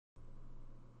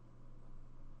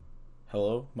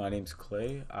Hello, my name's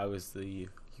Clay. I was the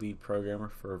lead programmer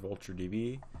for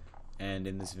VultureDB, and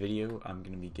in this video I'm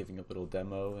going to be giving a little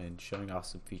demo and showing off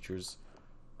some features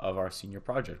of our senior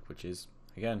project, which is,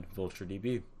 again,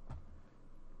 VultureDB.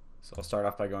 So I'll start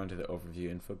off by going to the overview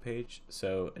info page.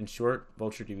 So in short,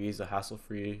 VultureDB is a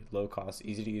hassle-free, low-cost,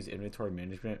 easy-to-use inventory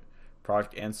management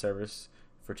product and service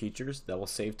for teachers that will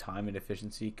save time and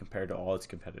efficiency compared to all its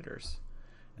competitors.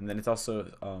 And then it's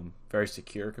also very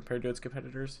secure compared to its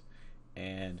competitors,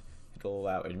 and it'll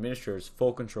allow administrators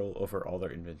full control over all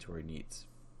their inventory needs.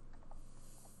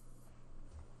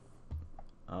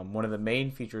 One of the main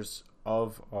features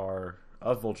of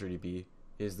VultureDB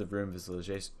is the room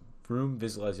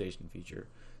visualization feature.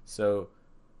 So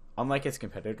unlike its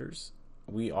competitors,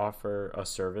 we offer a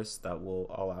service that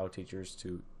will allow teachers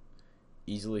to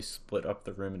easily split up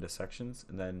the room into sections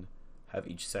and then have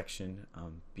each section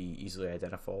be easily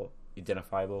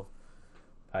identifiable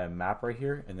by a map right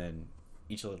here, and then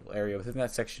each little area within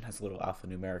that section has a little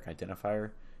alphanumeric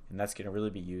identifier, and that's going to really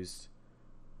be used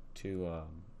to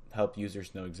help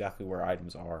users know exactly where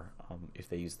items are if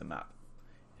they use the map.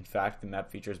 In fact, the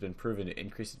map feature has been proven to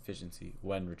increase efficiency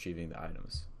when retrieving the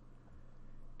items.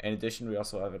 In addition, we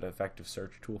also have an effective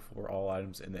search tool for all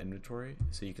items in the inventory,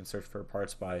 so you can search for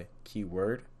parts by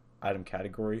keyword, item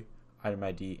category, item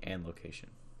ID, and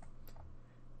location.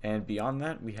 And beyond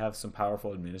that, we have some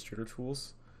powerful administrator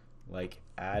tools like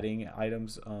adding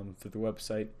items through the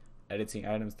website, editing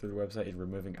items through the website, and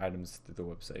removing items through the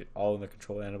website, all in the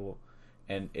control panel.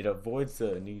 And it avoids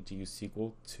the need to use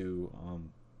SQL to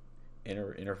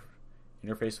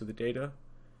interface with the data,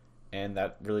 and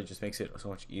that really just makes it so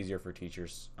much easier for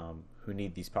teachers who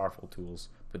need these powerful tools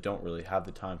but don't really have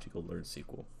the time to go learn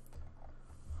SQL.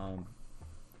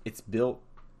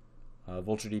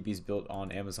 VultureDB is built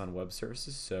on Amazon Web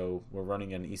Services, so we're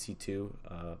running an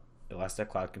EC2 Elastic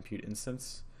Cloud Compute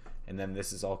instance, and then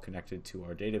this is all connected to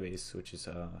our database, which is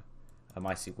a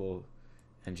MySQL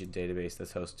engine database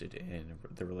that's hosted in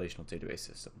the relational database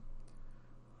system.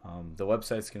 The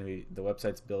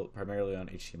website's built primarily on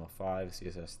HTML5,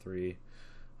 CSS3,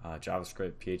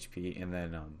 JavaScript, PHP, and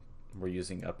then we're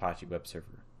using Apache Web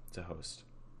Server to host.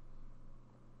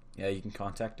 Yeah, you can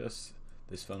contact us,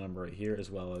 this phone number right here,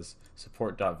 as well as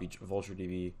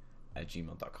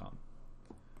support.vulturedb@gmail.com.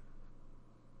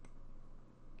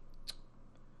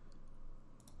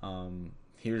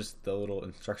 Here's the little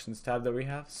instructions tab that we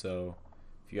have. So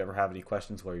if you ever have any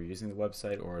questions while you're using the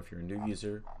website, or if you're a new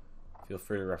user, feel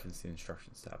free to reference the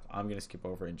instructions tab. I'm going to skip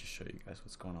over and just show you guys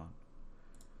what's going on.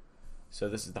 So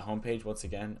this is the home page once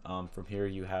again. From here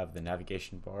you have the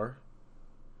navigation bar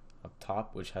up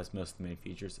top, which has most of the main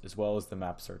features, as well as the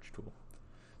map search tool.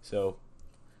 So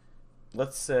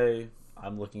let's say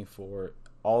I'm looking for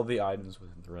all the items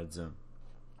within the red zone.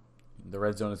 The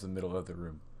red zone is the middle of the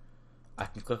room. I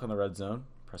can click on the red zone,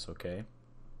 press OK,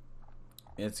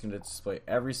 and it's going to display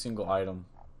every single item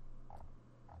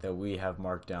that we have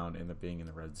marked down in being in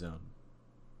the red zone.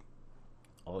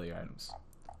 All the items.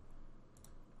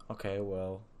 Okay,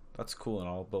 well, that's cool and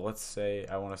all, but let's say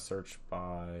I want to search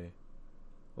by,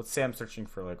 let's say I'm searching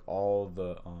for like all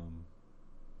the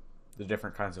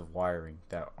different kinds of wiring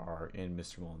that are in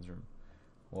Mr. Mullen's room.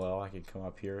 Well, I can come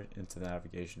up here into the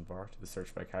navigation bar to the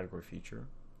search by category feature,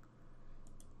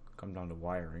 come down to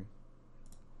wiring,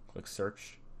 click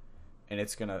search, and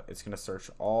it's gonna search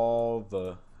all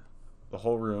the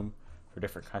whole room for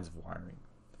different kinds of wiring.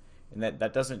 And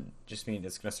that doesn't just mean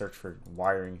it's gonna search for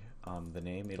wiring, the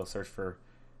name. It'll search for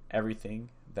everything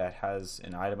that has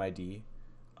an item ID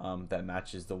that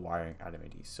matches the wiring item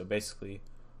ID. So basically,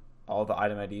 all the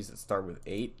item IDs that start with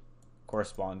 8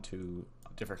 correspond to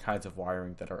different kinds of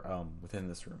wiring that are within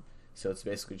this room. So it's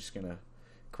basically just gonna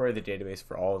query the database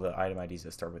for all the item IDs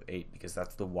that start with 8, because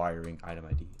that's the wiring item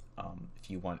ID. If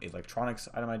you want electronics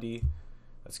item ID,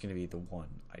 that's going to be the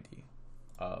 1 ID.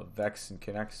 Vex and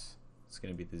Connects, it's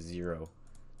going to be the 0.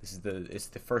 It's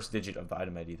the first digit of the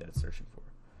item ID that it's searching for.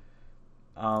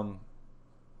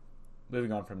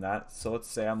 Moving on from that, so let's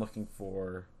say I'm looking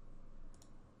for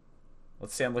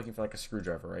like a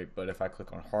screwdriver, right? But if I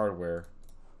click on hardware,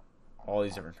 all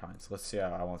these different kinds. Let's say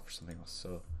I want for something else.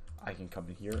 So I can come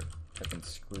in here, type in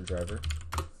screwdriver,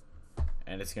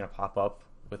 and it's going to pop up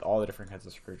with all the different kinds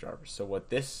of screwdrivers. So what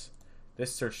this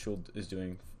search tool is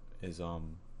doing is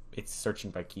it's searching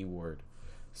by keyword.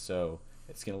 So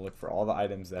it's going to look for all the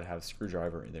items that have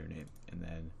screwdriver in their name, and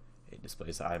then it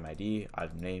displays the item ID,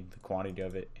 item name, the quantity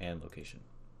of it, and location.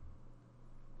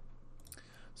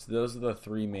 So those are the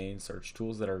 3 main search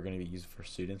tools that are going to be used for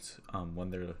students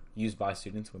when they're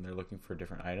looking for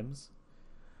different items.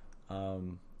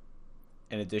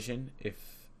 In addition,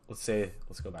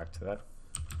 let's go back to that.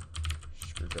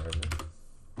 driver,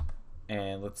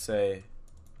 and let's say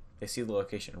they see the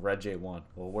location red J1.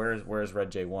 Well, where's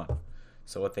red J1?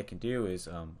 So what they can do is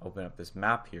open up this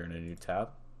map here in a new tab,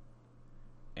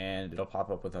 and it'll pop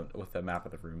up with a map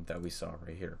of the room that we saw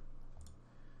right here.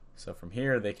 So from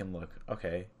here they can look,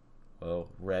 okay, well,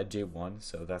 red J1,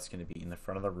 so that's going to be in the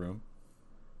front of the room,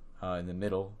 in the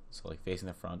middle, so like facing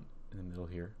the front, in the middle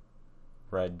here,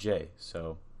 red J,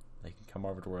 so they can come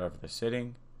over to wherever they're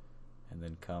sitting and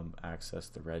then come access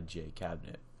the red J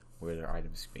cabinet where their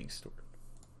items are being stored.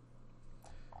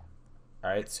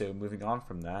 Alright, so moving on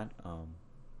from that,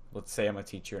 let's say I'm a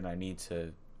teacher and I need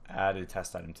to add a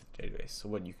test item to the database. So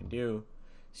what you can do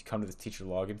is you come to the teacher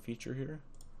login feature here,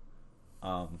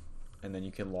 and then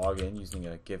you can log in using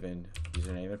a given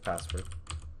username and password.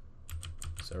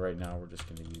 So right now we're just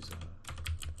going to use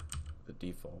the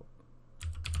default.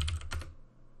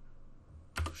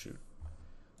 Oh, shoot.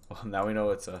 Well, now we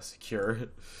know it's secure,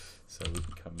 so we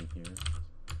can come in here.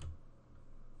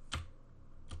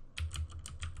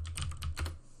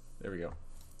 There we go.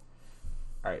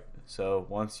 Alright, so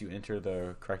once you enter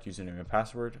the correct username and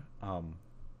password,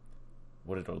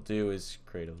 what it'll do is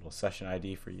create a little session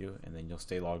ID for you, and then you'll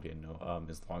stay logged in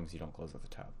as long as you don't close out the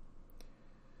tab.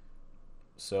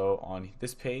 So on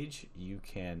this page, you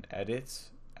can edit,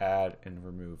 add, and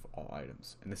remove all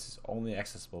items. And this is only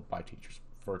accessible by teachers,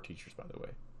 for teachers, by the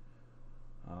way.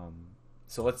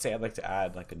 So let's say I'd like to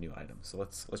add like a new item. So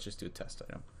let's just do a test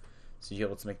item. So you're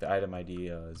able to make the item ID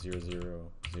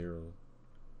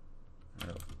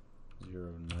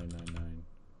 0000999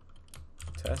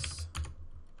 test.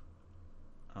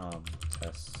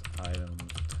 Test item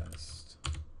test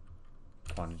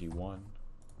quantity 1,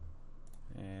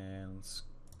 and let's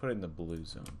put it in the blue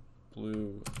zone,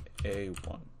 blue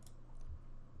A1.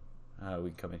 We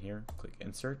can come in here, click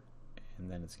insert, and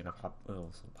then it's gonna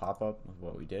pop up with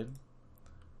what we did.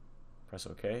 Press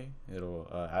OK. It'll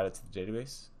add it to the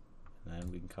database, and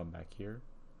then we can come back here.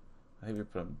 I think we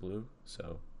put it in blue,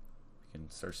 so we can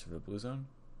search for the blue zone,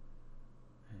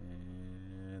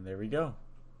 and there we go.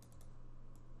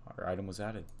 Our item was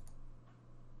added.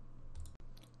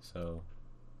 So,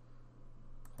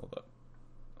 hold up.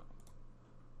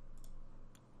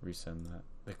 Resend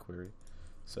the query.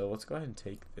 So let's go ahead and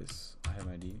take this item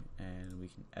ID and we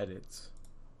can edit.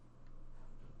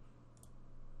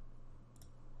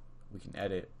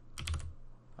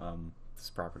 This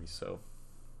property. So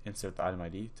insert the item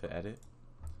ID to edit,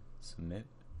 submit.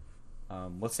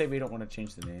 Let's say we don't want to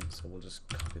change the name, so we'll just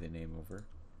copy the name over.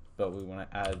 But we want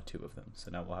to add 2 of them,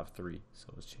 so now we'll have 3.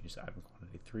 So let's change the item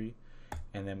quantity 3,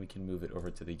 and then we can move it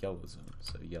over to the yellow zone,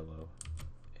 so yellow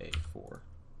A4.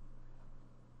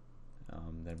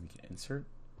 Then we can insert,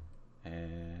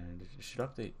 and it should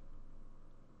update.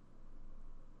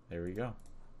 There we go.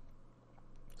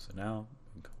 So now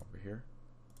we can come over here,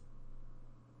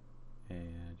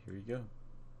 and here you go.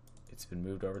 It's been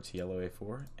moved over to yellow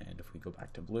A4, and if we go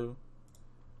back to blue,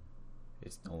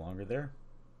 it's no longer there.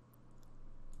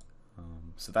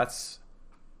 So that's,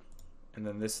 and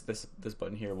then this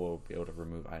button here will be able to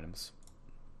remove items.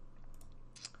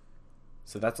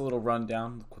 So that's a little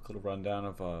rundown, quick little rundown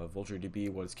of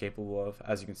VultureDB, what it's capable of.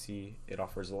 As you can see, it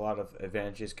offers a lot of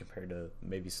advantages compared to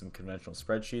maybe some conventional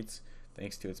spreadsheets,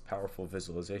 thanks to its powerful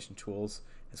visualization tools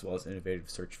as well as innovative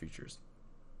search features.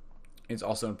 It's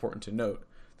also important to note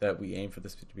that we aim for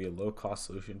this to be a low-cost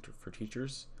solution for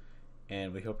teachers,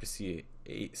 and we hope to see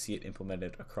it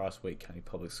implemented across Wake County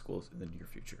Public Schools in the near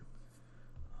future.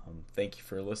 Thank you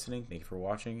for listening, thank you for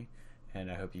watching, and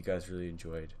I hope you guys really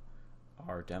enjoyed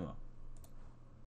our demo.